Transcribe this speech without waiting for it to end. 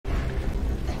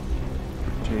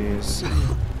Jeez.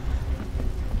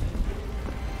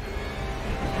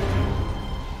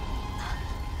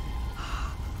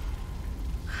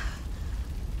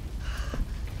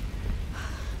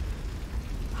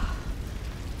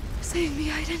 Save me,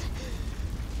 Aiden.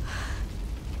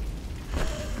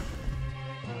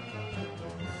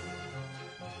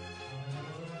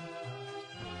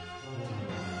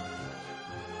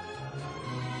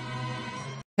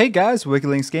 Hey guys,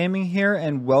 WickedLinks Gaming here,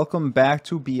 and welcome back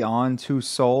to Beyond Two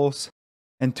Souls.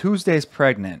 And Tuesday's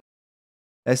pregnant.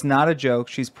 That's not a joke.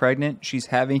 She's pregnant. She's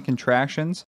having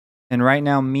contractions. And right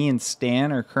now, me and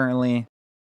Stan are currently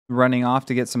running off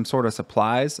to get some sort of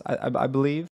supplies, I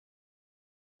believe.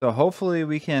 So hopefully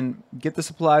we can get the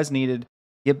supplies needed,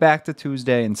 get back to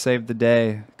Tuesday, and save the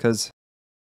day. Because,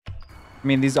 I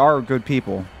mean, these are good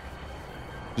people.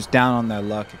 Just down on their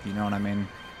luck, if you know what I mean.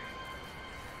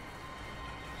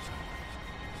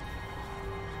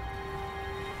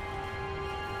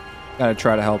 Gotta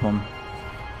try to help him.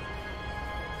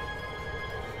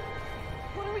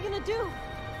 What are we gonna do?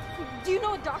 Do you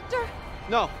know a doctor?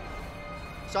 No.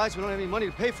 Besides, we don't have any money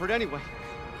to pay for it anyway.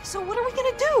 So what are we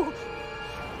gonna do?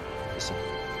 Listen.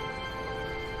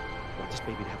 I want this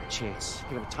baby to have a chance.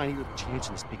 You know, a tiny little chance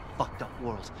in this big fucked up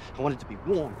world. I want it to be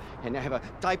warm and have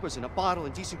diapers and a bottle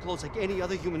and decent clothes like any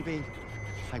other human being.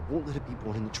 I won't let it be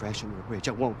born in the trash under a bridge.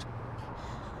 I won't.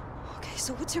 Okay,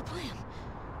 so what's your plan?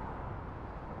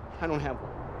 I don't have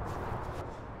one.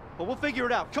 But we'll figure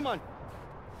it out. Come on.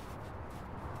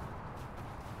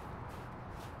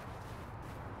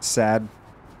 Sad.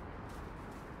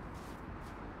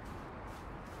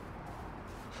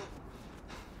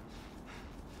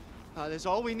 There's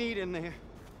all we need in there.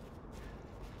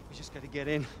 We just gotta get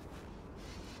in.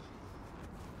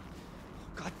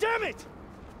 God damn it!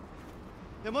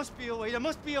 There must be a way. There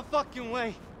must be a fucking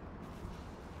way.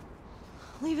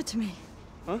 Leave it to me.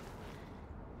 Huh?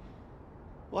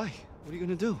 Why? What are you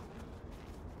gonna do?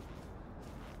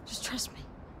 Just trust me.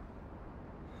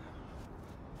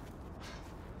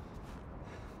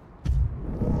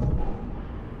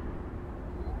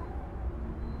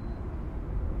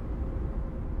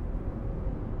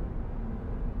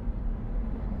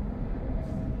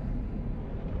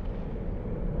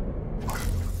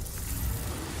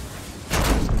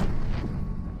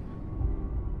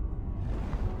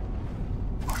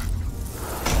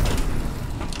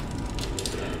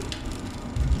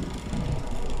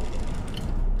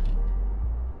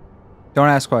 Don't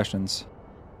ask questions.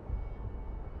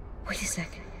 Wait a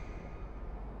second.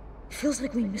 It feels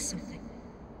like we missed something.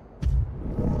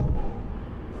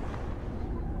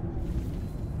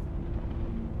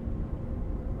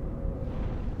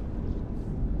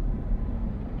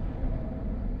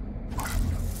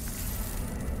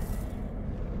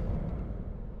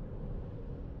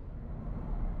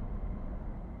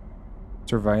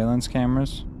 Surveillance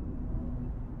cameras.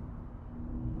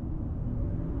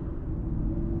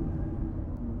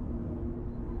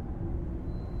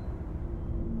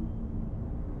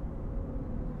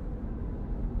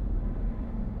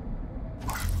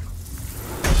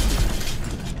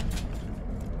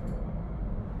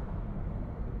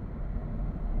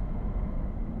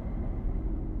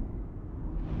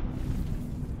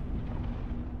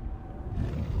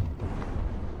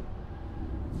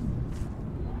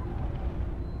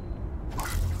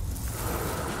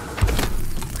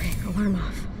 Alarm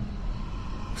off.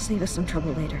 Save us some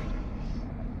trouble later.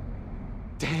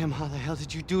 Damn, how the hell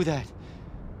did you do that?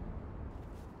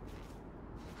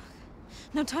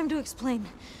 No time to explain.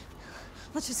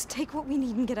 Let's just take what we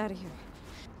need and get out of here.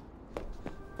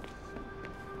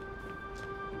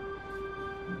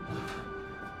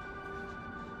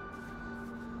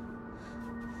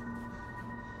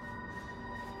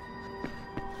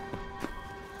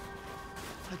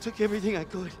 I took everything I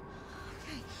could.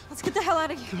 Okay, let's get the hell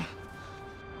out of here.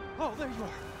 Oh, there you are.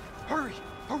 Hurry!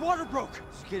 Her water broke! Did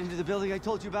you get into the building I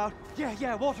told you about?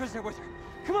 Yeah, Walter's there with her.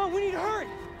 Come on, we need to hurry!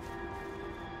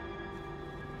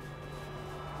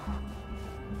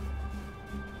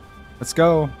 Let's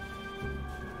go.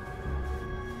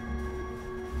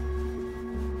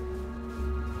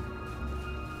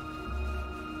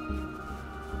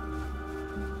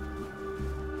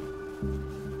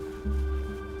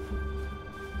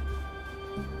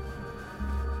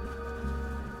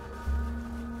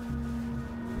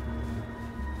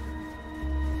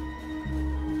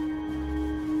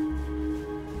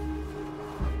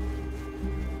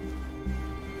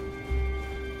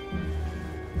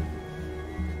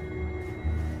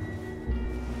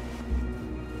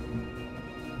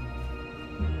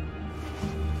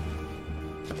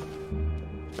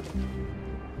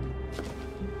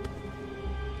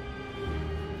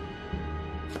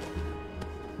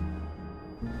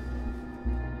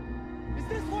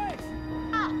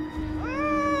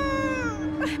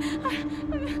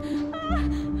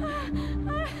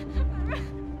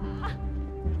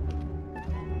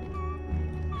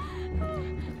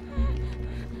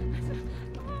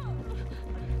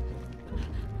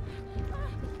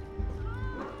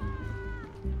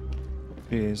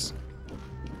 Jeez.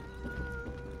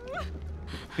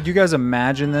 Could you guys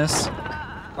imagine this?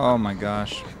 Oh my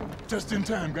gosh. Just in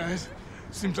time, guys.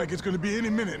 Seems like it's gonna be any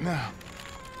minute now.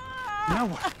 Now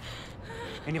what?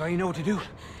 Anybody know what to do?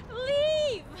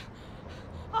 Leave!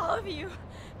 All of you.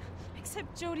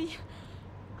 Except Jodie.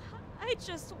 I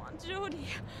just want Jodie.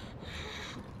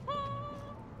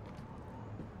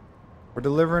 We're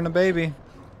delivering a baby.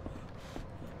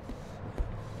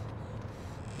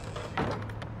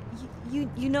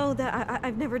 You know that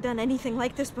I've never done anything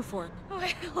like this before.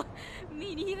 Well,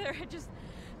 me neither. I just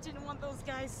didn't want those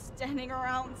guys standing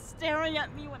around staring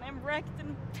at me when I'm wrecked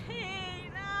in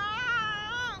pain.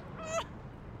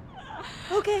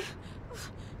 Okay.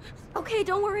 Okay,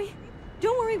 don't worry.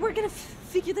 Don't worry, we're gonna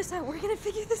figure this out. We're gonna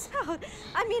figure this out.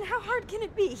 I mean, how hard can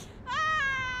it be?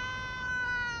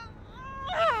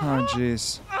 Oh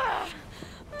jeez.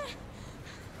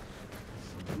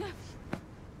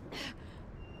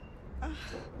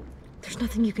 There's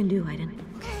nothing you can do, Aiden.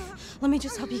 Okay, let me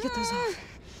just help you get those off.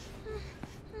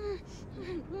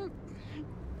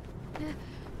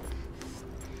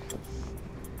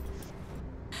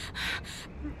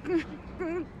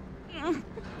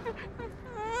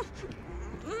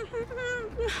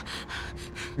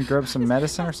 You grab some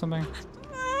medicine or something?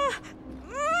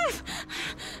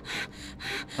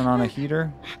 Turn on a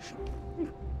heater?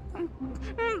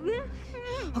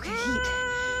 Okay, heat.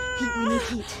 Heat, we need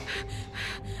heat.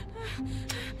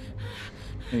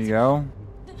 There you go.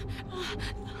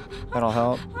 That'll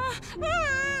help.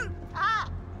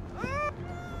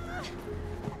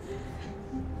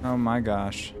 Oh my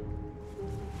gosh.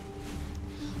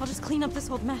 I'll just clean up this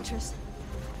old mattress.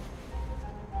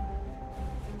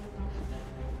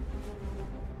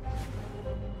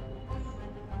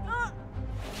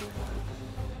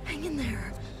 Hang in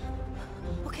there.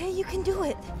 Okay, you can do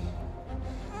it.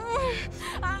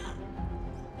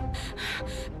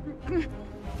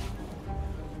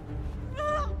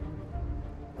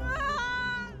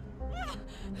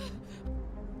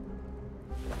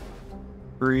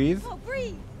 Breathe. Oh,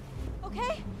 breathe.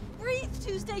 Okay? Breathe,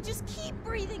 Tuesday. Just keep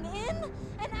breathing in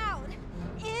and out.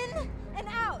 In and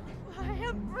out. I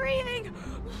am breathing.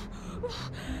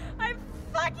 I'm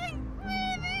fucking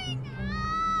breathing.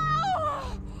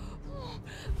 Ow!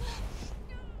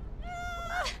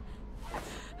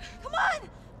 Come on!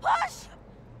 Push!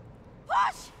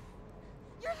 Push!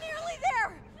 You're nearly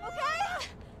there, okay?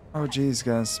 Oh jeez,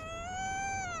 guys.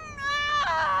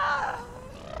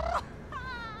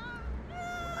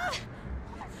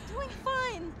 Doing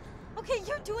fine. Okay,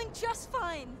 you're doing just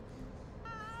fine.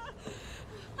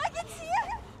 I can see it!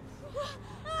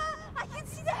 I can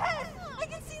see the head! I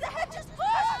can see the head! Just push!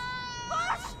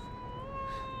 Push!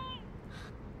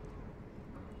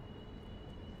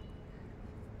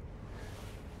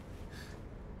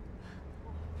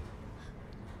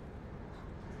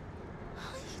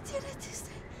 You did it,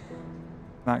 Tuesday.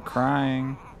 Not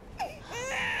crying.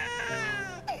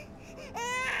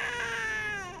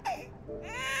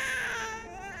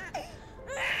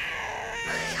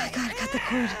 I gotta cut the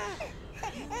cord.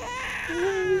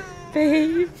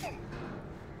 Babe.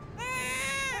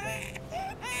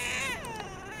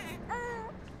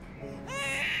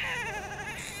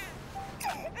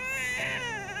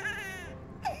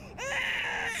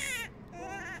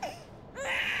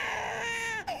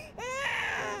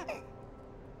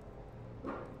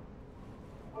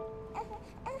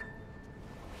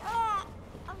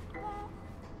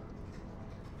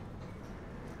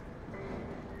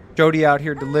 Jodie out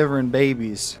here delivering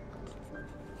babies.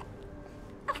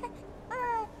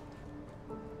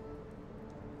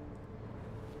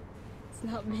 It's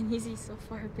not been easy so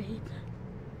far, babe.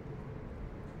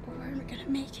 But we're gonna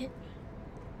make it.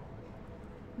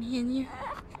 Me and you.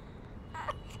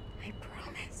 I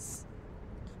promise.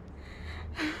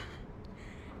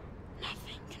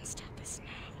 Nothing can stop us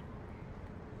now.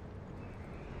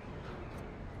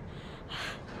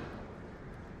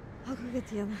 I'll go get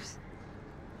the others.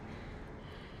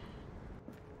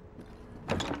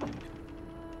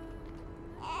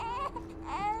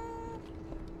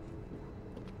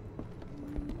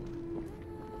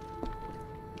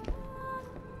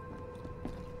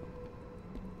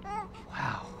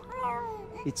 Wow.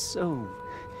 It's so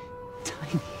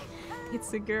tiny.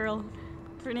 It's a girl.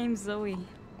 Her name's Zoe.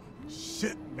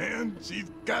 Shit, man.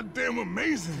 She's goddamn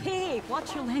amazing. Hey,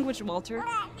 watch your language, Walter.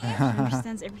 She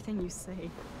understands everything you say.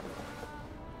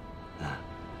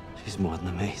 She's more than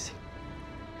amazing.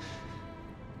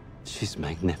 She's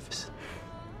magnificent.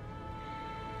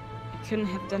 I couldn't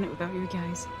have done it without you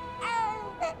guys.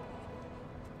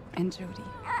 And Jodie.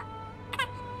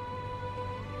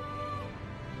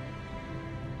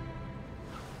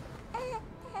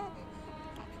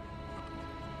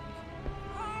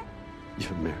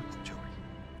 You're a miracle, Jodie.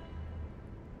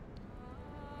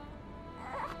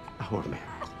 Our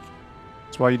miracle.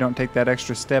 That's why you don't take that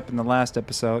extra step in the last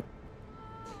episode.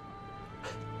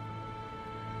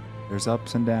 There's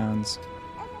ups and downs.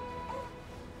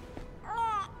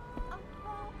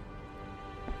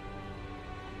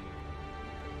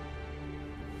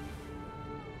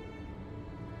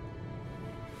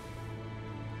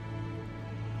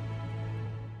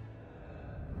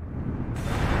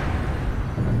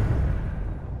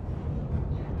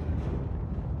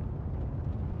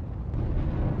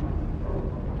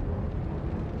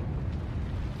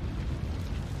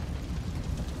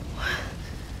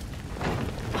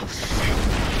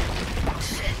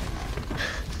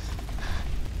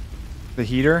 The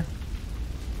heater?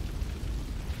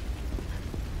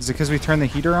 Is it because we turned the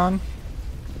heater on?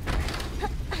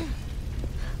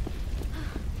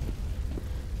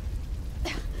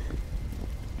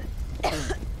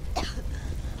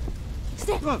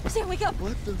 Stan, wake up.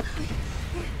 What the?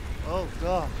 Oh,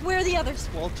 God. Where are the others?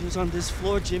 Walter's on this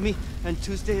floor, Jimmy, and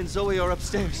Tuesday and Zoe are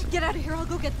upstairs. Get out of here. I'll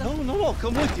go get them. No, I'll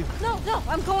come with you. No,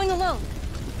 I'm going alone.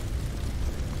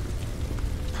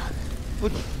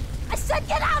 But I said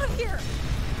get out of here!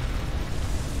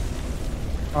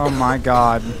 Oh my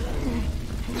god.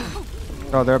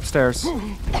 Oh, they're upstairs. Help!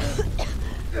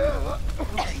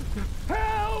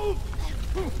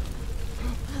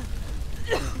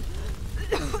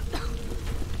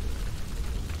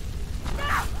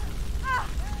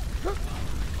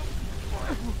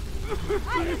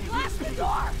 I just blast the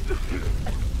door!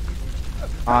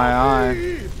 Aye,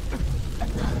 aye.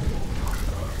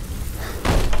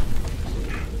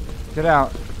 Get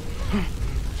out.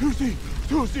 Tuesday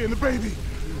and the baby,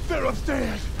 they're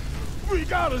upstairs. We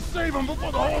gotta save them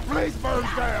before the whole place burns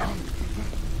down.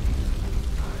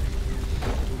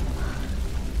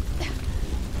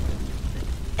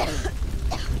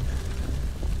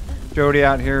 Jodie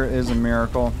out here is a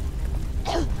miracle.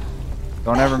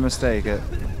 Don't ever mistake it.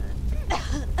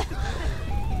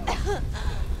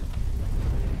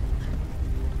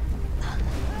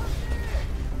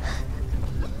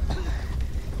 someone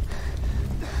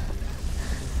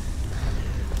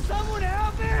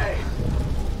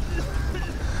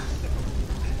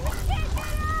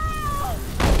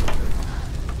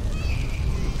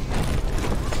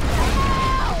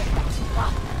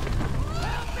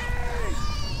me!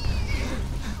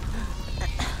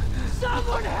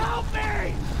 Someone help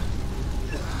me!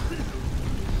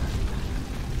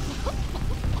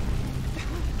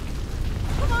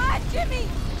 Come on, Jimmy!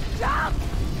 Jump!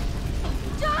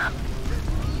 Jump!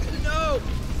 No!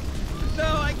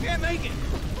 No, I can't make it!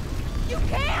 You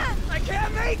can! I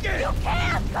can't make it! You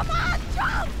can! Come on,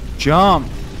 jump! Jump!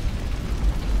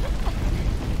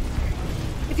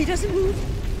 If he doesn't move,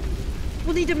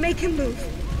 we'll need to make him move.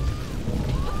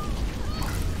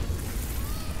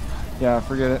 Yeah,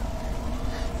 forget it.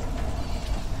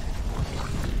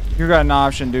 You got an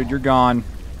option, dude. You're gone.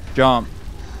 Jump.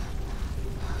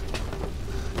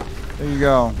 There you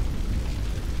go.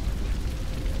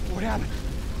 What happened?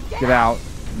 Get out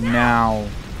now.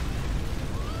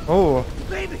 Oh.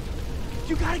 Baby!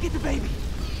 You gotta get the baby!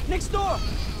 Next door!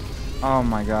 Oh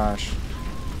my gosh.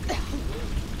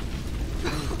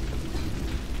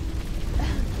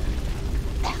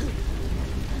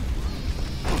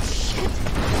 Shit!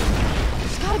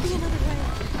 There's gotta be another way.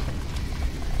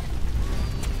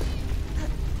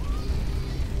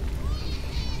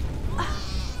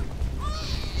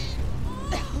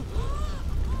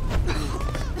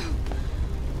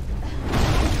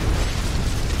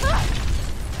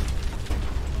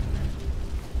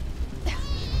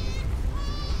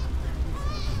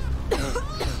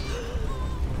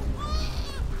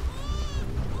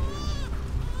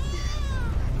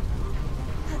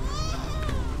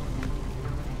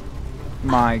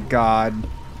 My God.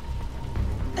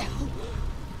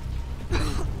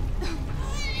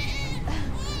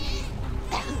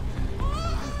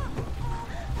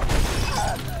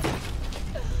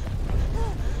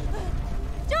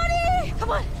 Jodie! Come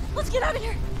on, let's get out of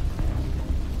here.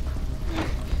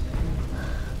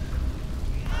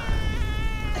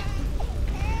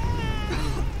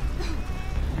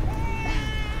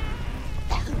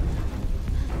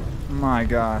 My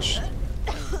gosh.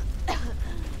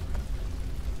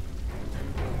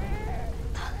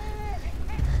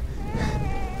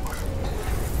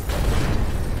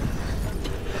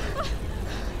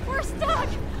 We're stuck!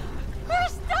 We're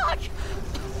stuck!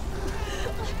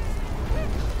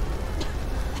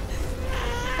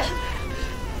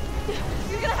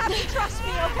 You're gonna have to trust me,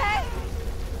 okay?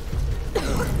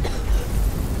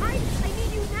 I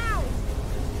need you now!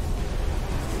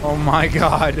 Oh my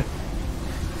God.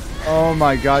 Oh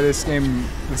my god, this game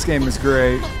is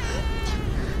great.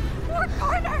 We're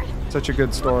cornered! Such a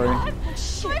good story. Oh,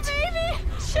 shit. My baby!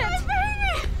 Shit! My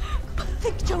baby!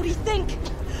 Think, Jodie, think!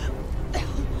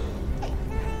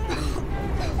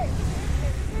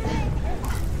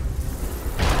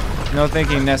 No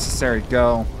thinking necessary.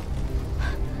 Go.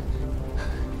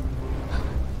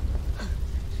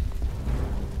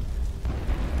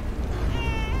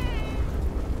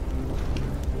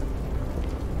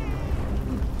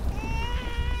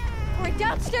 All right,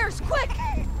 downstairs, quick!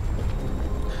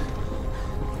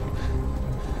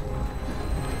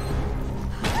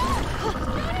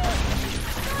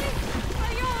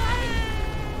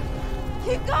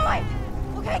 Keep going!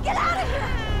 Okay, get out of here!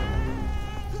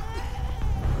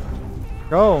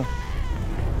 Go.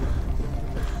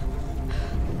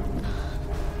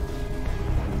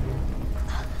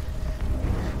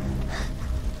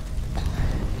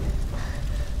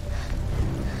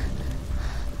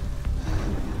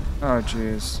 Oh,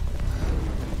 jeez.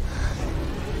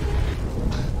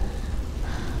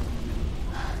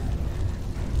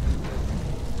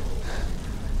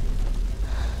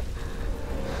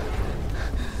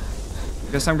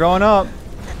 Guess I'm going up.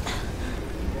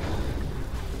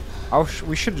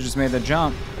 We should have just made the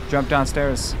jump. Jump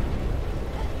downstairs.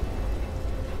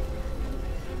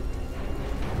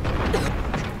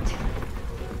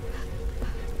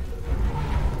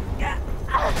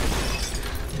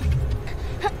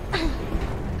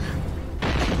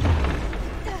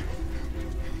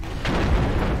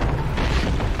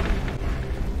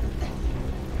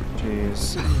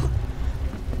 Jeez.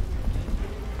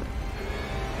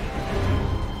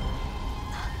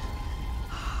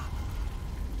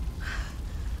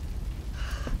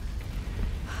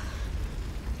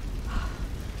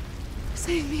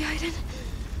 Save me, Aiden.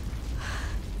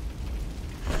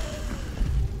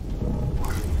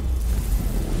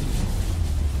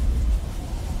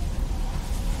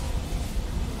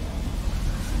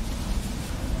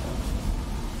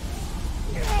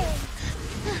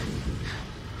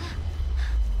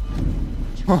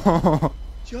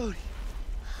 Jodie.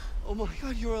 Oh my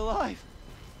God, you're alive.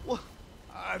 What?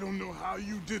 I don't know how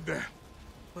you did that,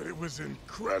 but it was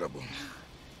incredible.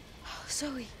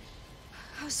 Zoe.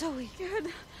 How's Zoe? Good.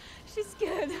 She's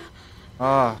good.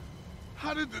 Ah.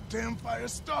 How did the damn fire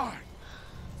start?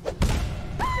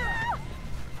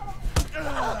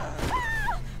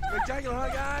 Spectacular, huh,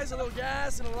 guys? A little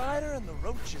gas and a lighter, and the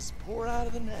roaches pour out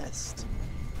of the nest.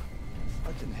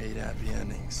 Fucking hate happy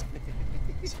endings.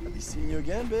 I'll be seeing you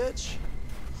again, bitch.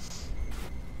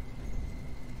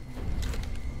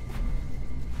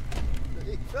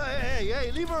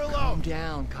 Hey, leave her alone. Calm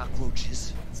down,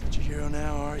 cockroaches. Such a hero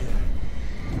now, are you?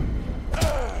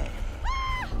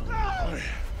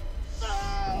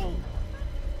 No!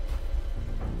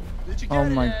 Did you get Oh it,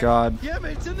 my Ed? god. Yeah,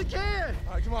 man, it's in the can.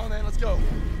 All right, come on, man, let's go.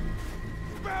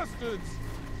 Bastards!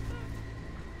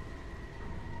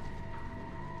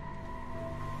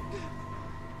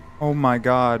 Oh my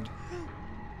god.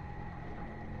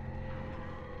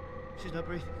 She's not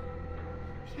breathing.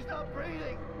 She's not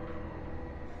breathing.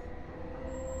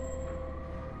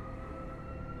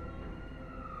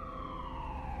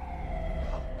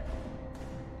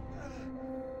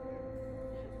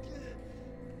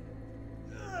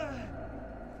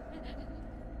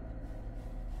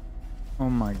 Oh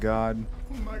my god.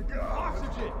 Oh my God!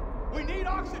 Oxygen! We need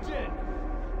oxygen!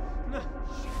 No.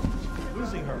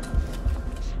 Losing her.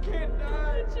 She can't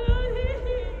die.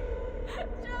 Jodie!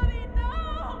 Jodie, no!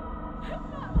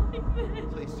 Not like this.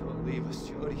 Please don't leave us,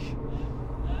 Jodie.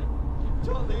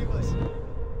 Don't leave us.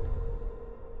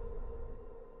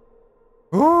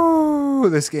 Ooh,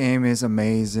 this game is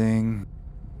amazing.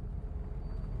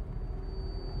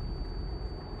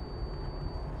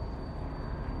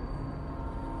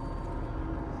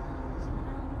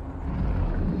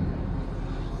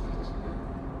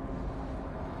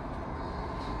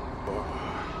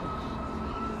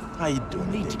 How you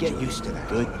doing? Need to get used to that.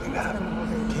 Good. Okay.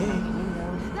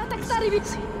 لا تقتربي.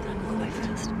 It's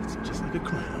just like a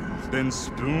crown. Then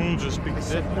Spoon just be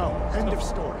dead. No, end of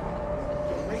story.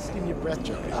 You're wasting your breath,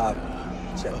 Jodie.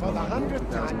 For the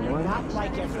 100th time, you're not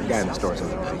like every guy in the store's on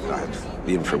the pretty side.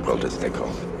 The infant world, as they call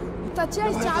it. انت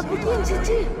جاي تعبكين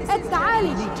جي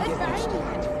تعالي لا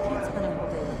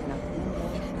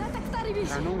تقتربي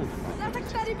لا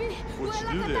تقتربي ولا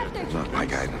تقتربي. Not my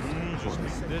guy.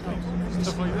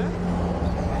 Stuff like that?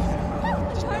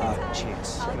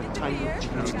 Chance. Tiny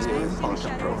chance to stay on the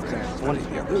program. I wanted to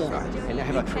be warm and I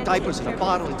have diapers and a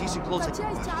bottle and decent clothes.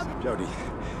 Jodie,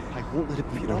 I won't let it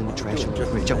be thrown in the trash and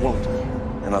Rich. I won't.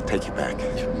 and I'll take you back.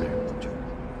 The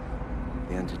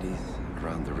entities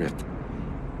around the rift.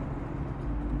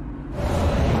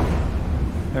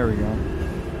 There we go.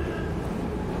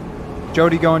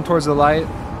 Jodie going towards the light.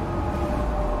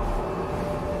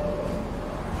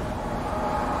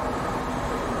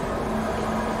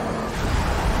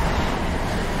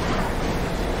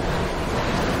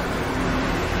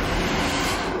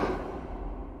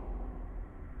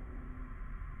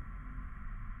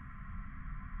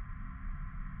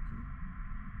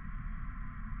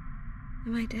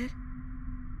 Am I dead?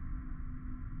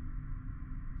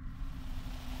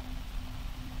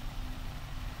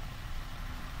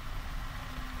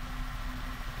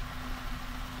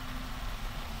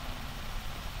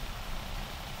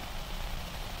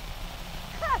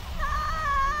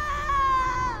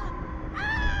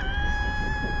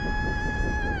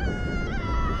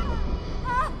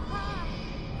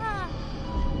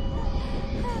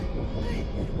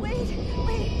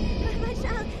 Wait, my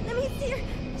child, let me see her.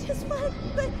 Just one,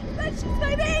 but she's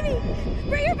my baby.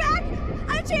 Bring her back.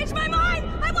 I changed my mind.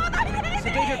 I want my baby.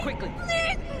 Sedate her quickly.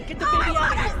 Please. Get the baby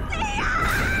out of here. I want to see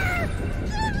her.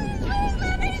 Please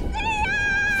let me see her.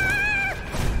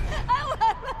 I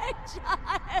want my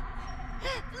child.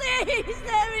 Please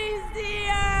let me see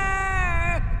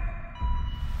her.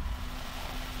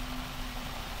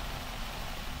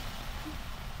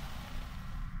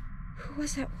 Who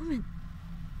was that woman?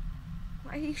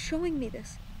 Why are you showing me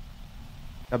this?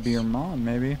 That'd be your mom,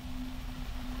 maybe. Is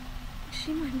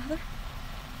she my mother?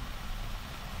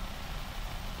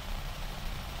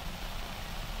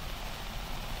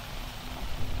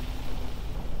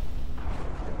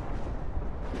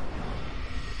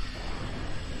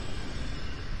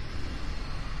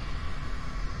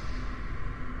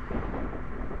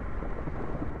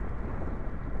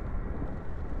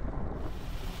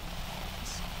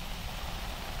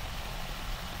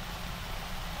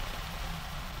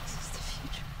 This is the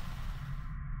future.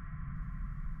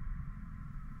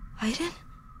 Aiden?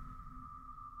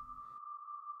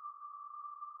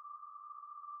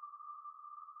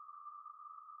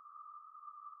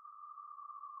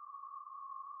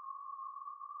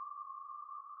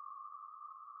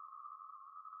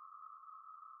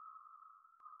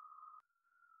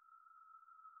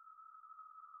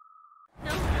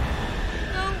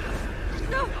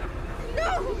 No!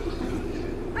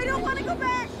 I don't want to go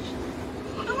back!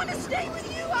 I want to stay with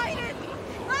you, Aiden!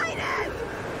 Aiden!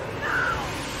 No!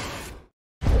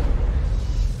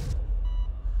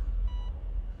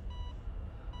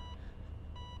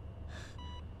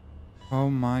 Oh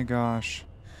my gosh.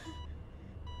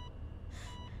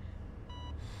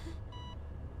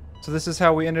 So this is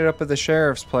how we ended up at the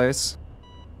sheriff's place.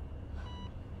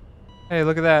 Hey,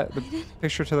 look at that. The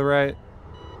picture to the right.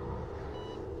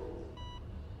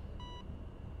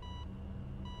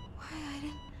 Why,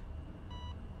 Aiden?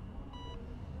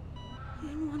 You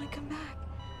didn't want to come back.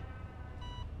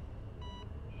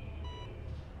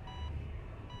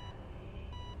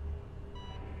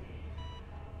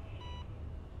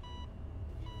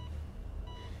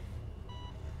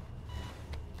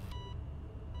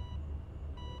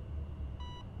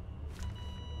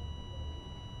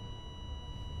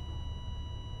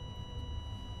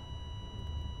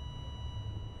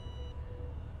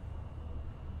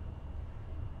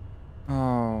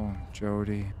 Oh,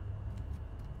 Jodie.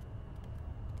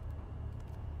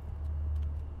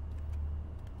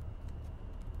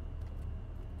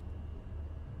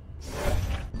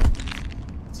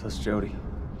 It's us, Jodie.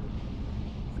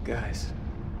 The guys.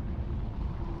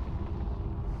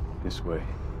 This way.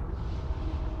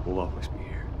 We'll always be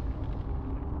here.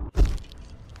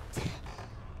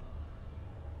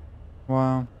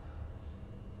 Wow.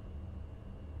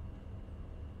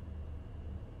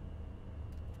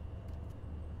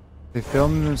 They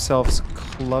filmed themselves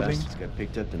clubbing. Bastards got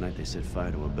picked up the night they set fire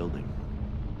to a building.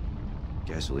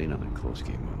 Gasoline on their clothes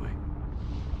came my way.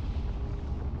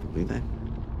 Believe that?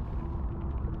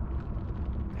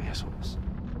 Assholes.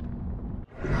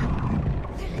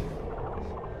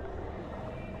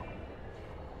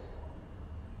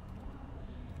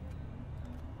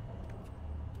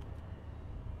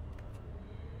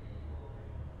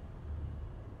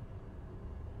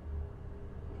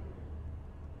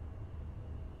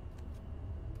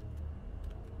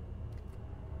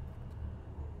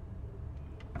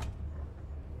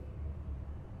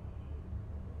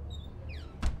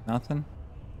 Nothing?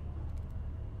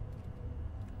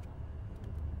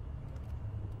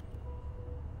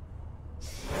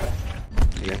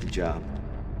 I got the job.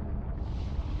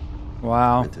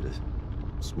 Wow. Rented a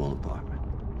small apartment.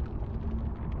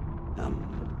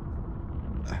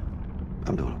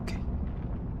 I'm doing okay.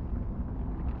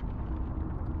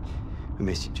 We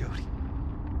miss you, Jodie.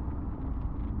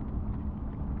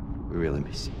 We really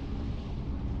miss you.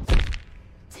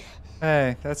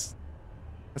 Hey, that's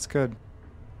That's good.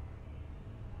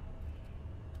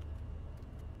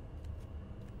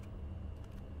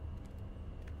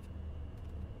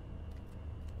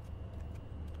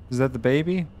 Is that the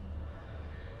baby?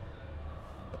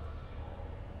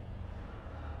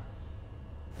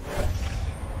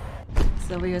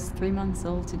 Sylvia's 3 months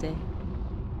old today.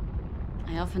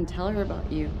 I often tell her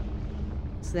about you,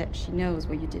 so that she knows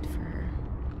what you did for her.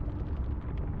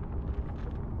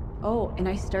 Oh, and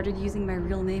I started using my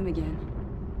real name again.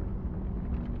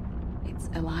 It's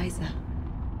Eliza.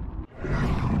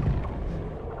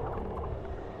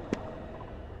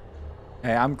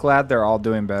 Hey, I'm glad they're all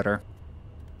doing better.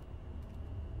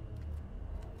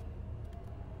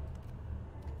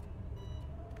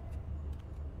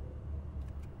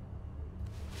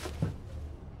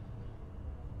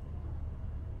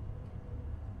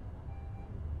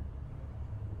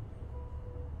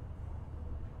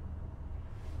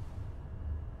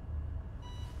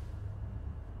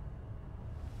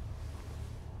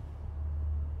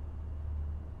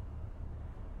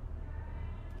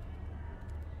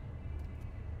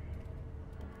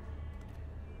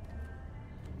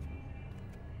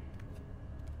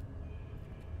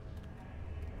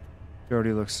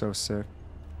 Jodie looks so sick.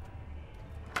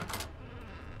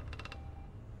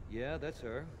 Yeah, that's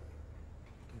her.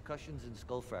 Concussions and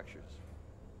skull fractures.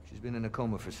 She's been in a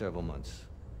coma for several months.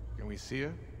 Can we see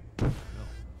her? No.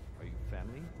 Are you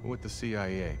family? We're with the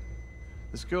CIA.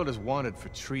 This girl is wanted for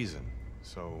treason,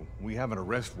 so we have an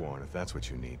arrest warrant if that's what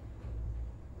you need.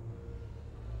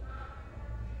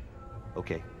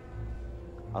 Okay.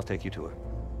 I'll take you to her.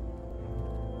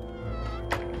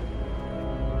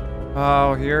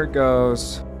 Oh, here it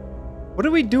goes. What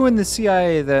did we do in the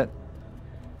CIA that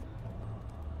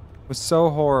was so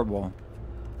horrible?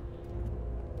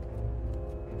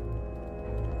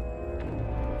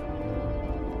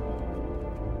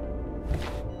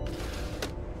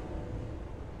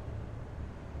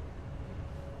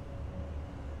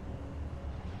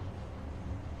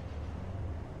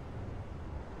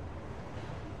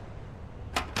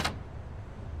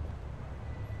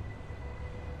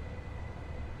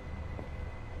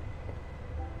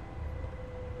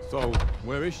 So,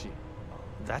 where is she?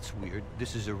 That's weird.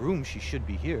 This is a room. She should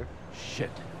be here. Shit.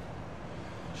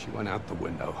 She went out the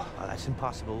window. Oh, that's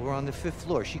impossible. We're on the 5th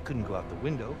floor. She couldn't go out the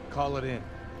window. Call it in.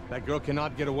 That girl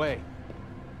cannot get away.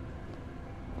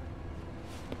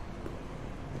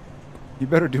 You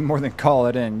better do more than call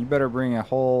it in. You better bring a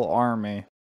whole army.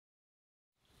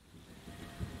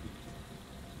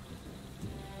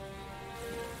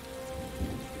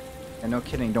 And no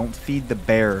kidding, don't feed the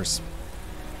bears.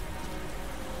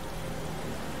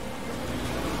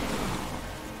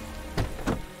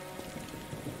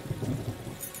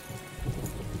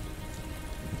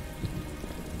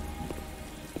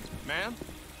 Ma'am?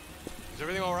 Is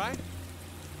everything all right?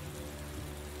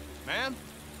 Ma'am?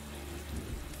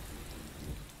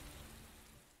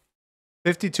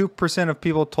 52% of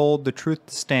people told the truth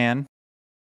to Stan.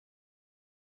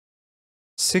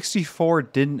 64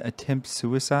 didn't attempt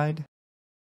suicide.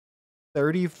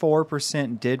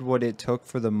 34% did what it took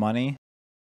for the money.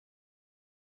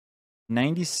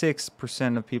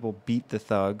 96% of people beat the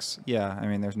thugs. Yeah, I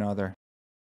mean, there's no other.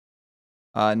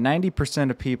 90%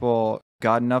 of people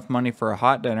got enough money for a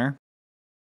hot dinner.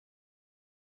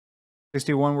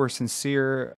 61 were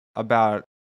sincere about,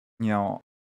 you know,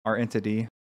 our entity,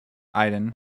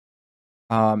 Aiden.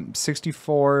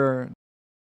 64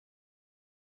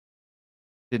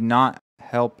 did not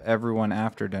help everyone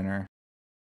after dinner.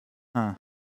 Huh. I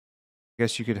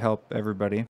guess you could help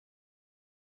everybody.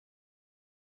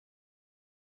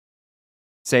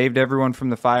 Saved everyone from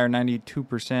the fire,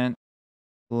 92%.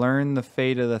 Learned the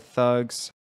fate of the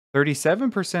thugs.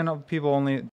 37% of people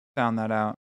only found that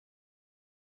out.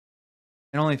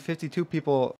 And only 52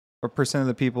 people or percent of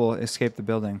the people escaped the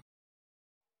building.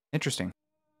 Interesting.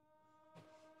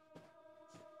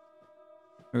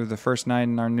 It was the first night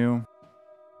in our new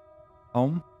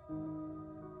home.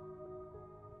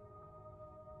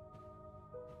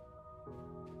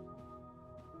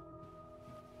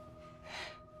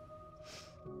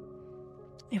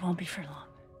 It won't be for long.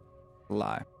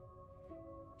 Lie.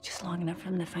 Just long enough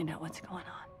for them to find out what's going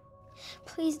on.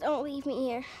 Please don't leave me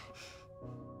here.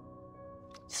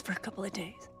 Just for a couple of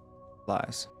days.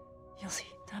 Lies. You'll see.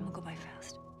 Time will go by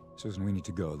fast. Susan, we need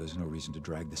to go. There's no reason to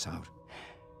drag this out.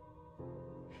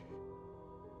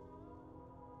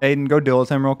 Aiden, go deal with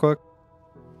him real quick.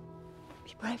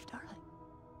 Be brave, darling.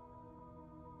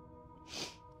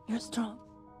 You're strong.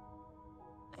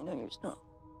 I know you're strong.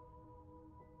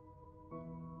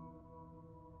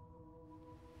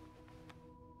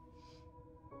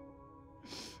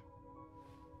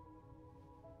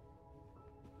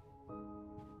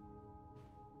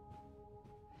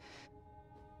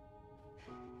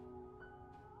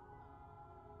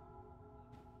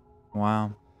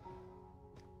 Wow.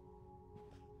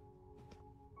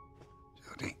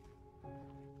 Jodie,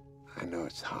 I know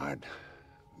it's hard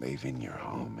leaving your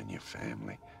home and your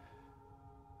family.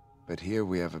 But here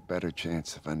we have a better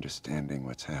chance of understanding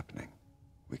what's happening.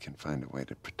 We can find a way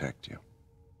to protect you.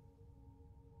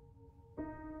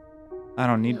 I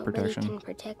don't need Nobody protection. can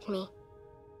protect me.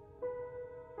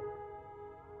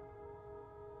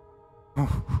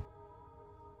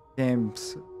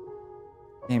 Games.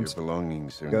 Your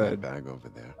belongings are in good. that bag over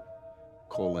there.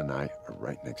 Cole and I are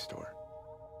right next door.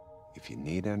 If you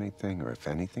need anything or if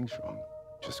anything's wrong,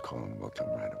 just call and we'll come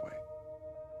right away.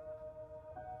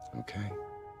 Okay?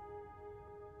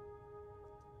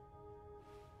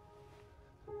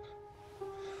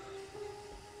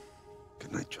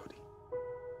 Good night, Jodie.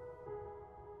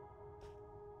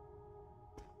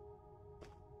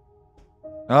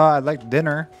 Oh, I'd like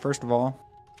dinner, first of all.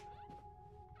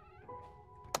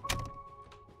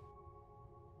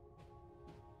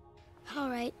 All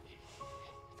right.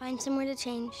 Find somewhere to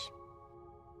change.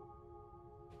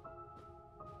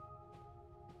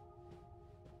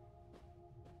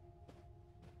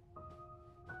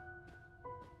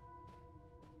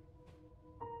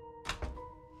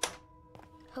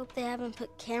 Hope they haven't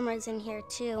put cameras in here,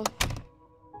 too.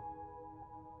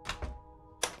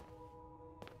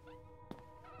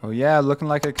 Oh yeah, looking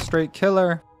like a straight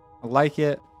killer. I like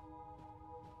it.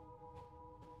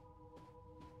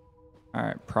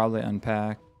 Alright, probably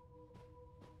unpack.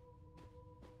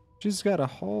 She's got a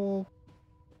whole...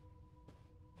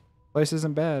 Place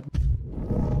isn't bad.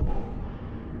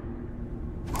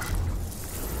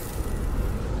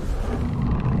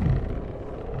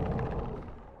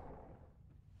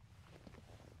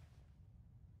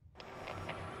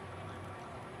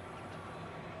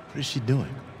 What is she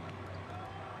doing?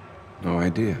 No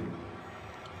idea.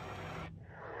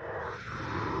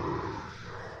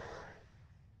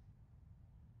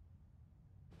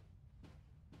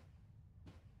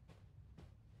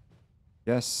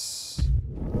 Yes.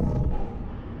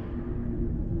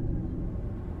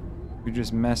 We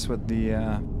just mess with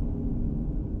the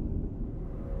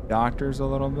doctors a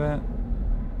little bit.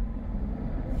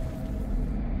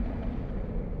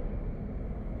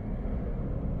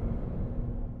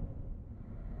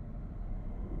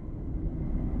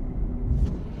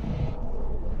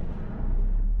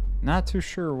 Not too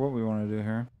sure what we want to do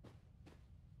here.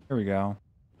 Here we go.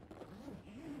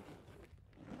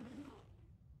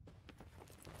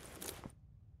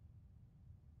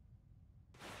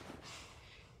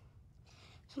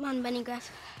 Come on, Bunnygraph.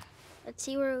 Let's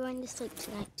see where we're going to sleep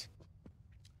tonight.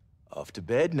 Off to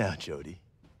bed now, Jodie.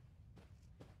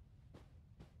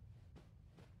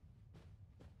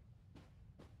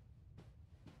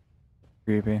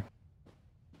 Creepy.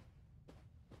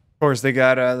 Of course, they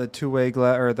got the two-way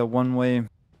glass or the one-way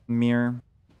mirror.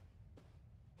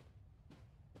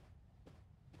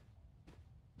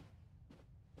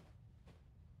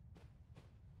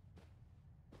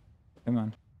 Come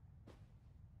on.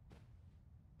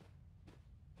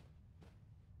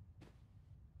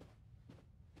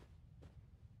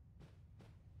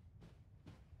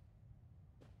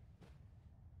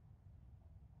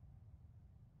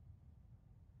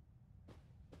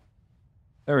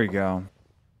 There we go.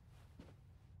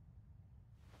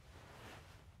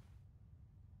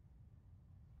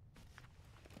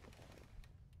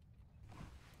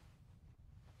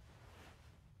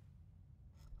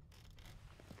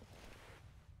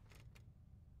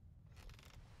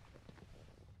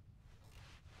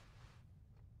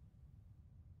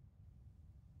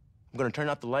 I'm gonna turn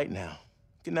out the light now.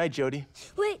 Good night, Jodie.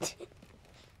 Wait!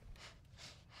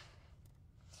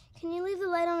 Can you leave the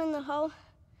light on in the hall?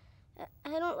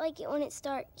 I don't like it when it's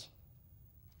dark.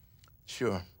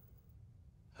 Sure.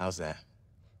 How's that?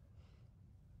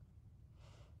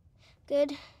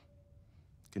 Good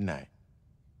Good night.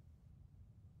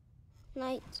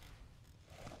 night.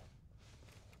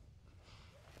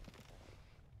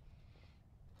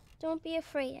 Don't be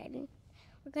afraid, Aiden.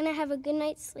 We're gonna have a good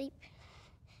night's sleep,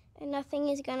 and nothing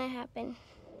is gonna happen.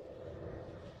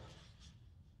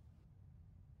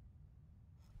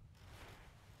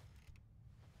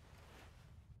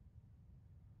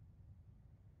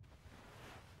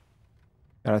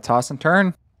 Gotta toss and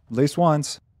turn. At least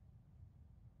once.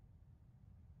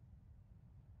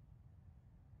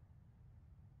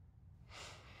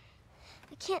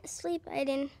 I can't sleep,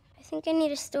 Aiden. I think I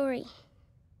need a story.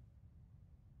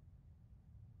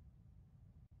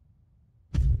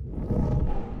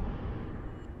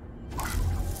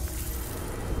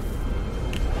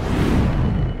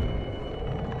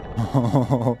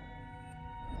 Oh.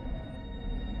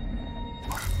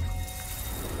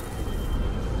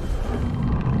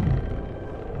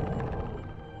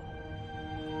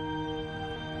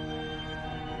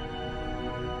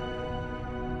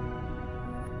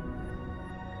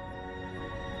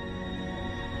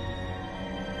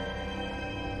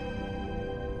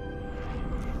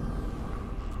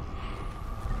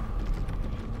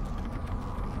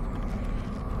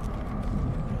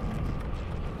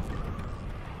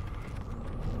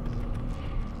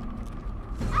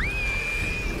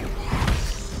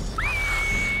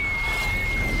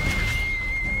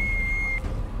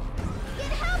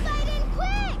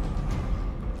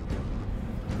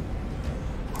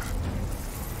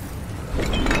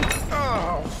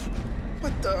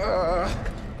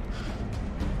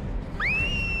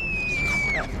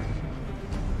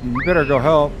 You better go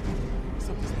help.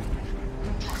 Something's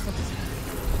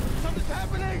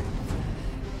happening!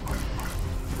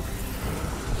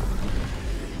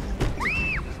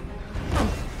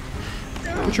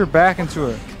 Put your back into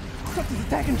it. Something's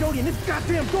attacking Jodie and this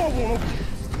goddamn door won't open.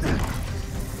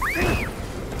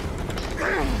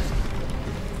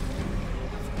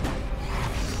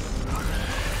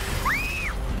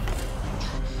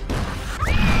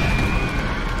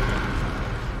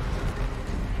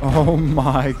 Oh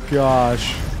my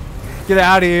gosh. Get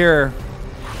out of here.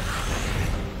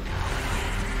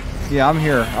 Yeah, I'm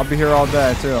here. I'll be here all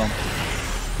day too.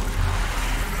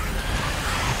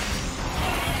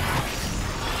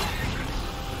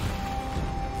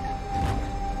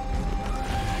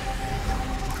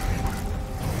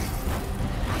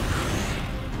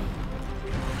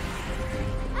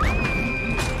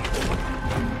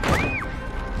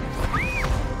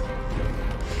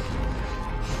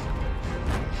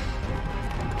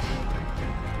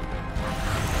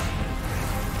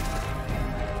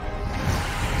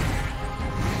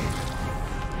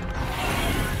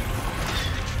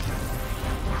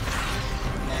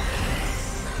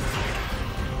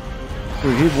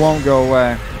 Dude, he won't go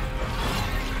away.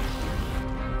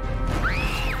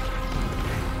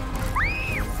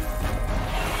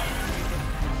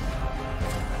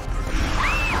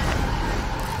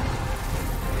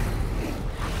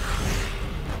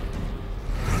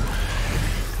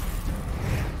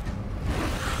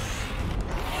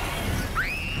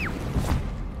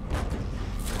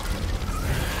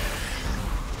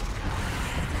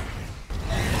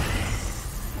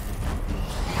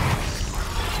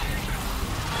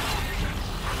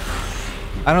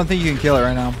 I don't think you can kill it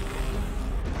right now.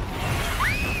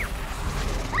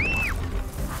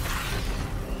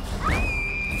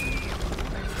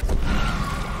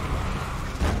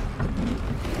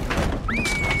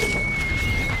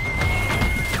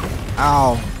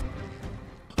 Ow.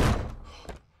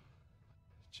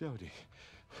 Jodie,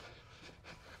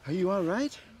 are you all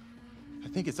right? I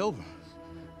think it's over.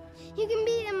 You can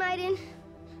beat him, Aiden.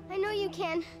 I know you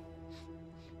can.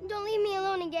 Don't leave me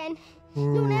alone again.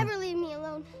 Don't ever leave me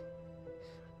alone.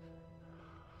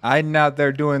 Aiden out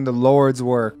there doing the Lord's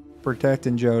work,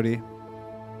 protecting Jodie.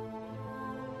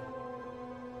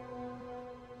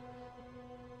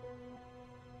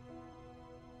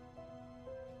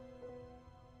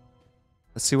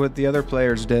 Let's see what the other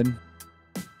players did.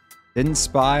 Didn't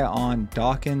spy on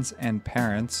Dawkins and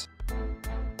parents.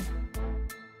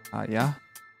 Yeah.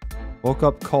 Woke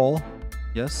up Cole.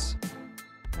 Yes.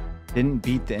 Didn't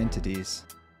beat the entities.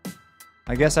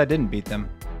 I guess I didn't beat them.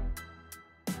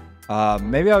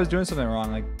 Maybe I was doing something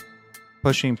wrong, like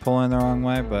pushing, pulling the wrong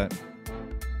way, but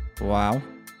wow.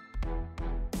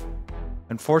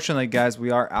 Unfortunately, guys,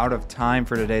 we are out of time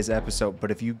for today's episode,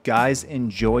 but if you guys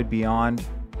enjoyed Beyond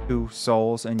Two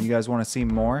Souls and you guys want to see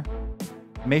more,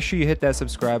 make sure you hit that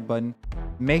subscribe button.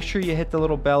 Make sure you hit the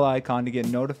little bell icon to get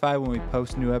notified when we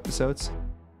post new episodes.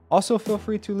 Also, feel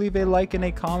free to leave a like and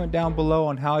a comment down below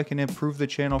on how I can improve the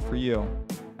channel for you.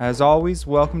 As always,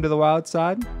 welcome to the wild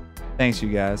side. Thanks, you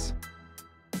guys.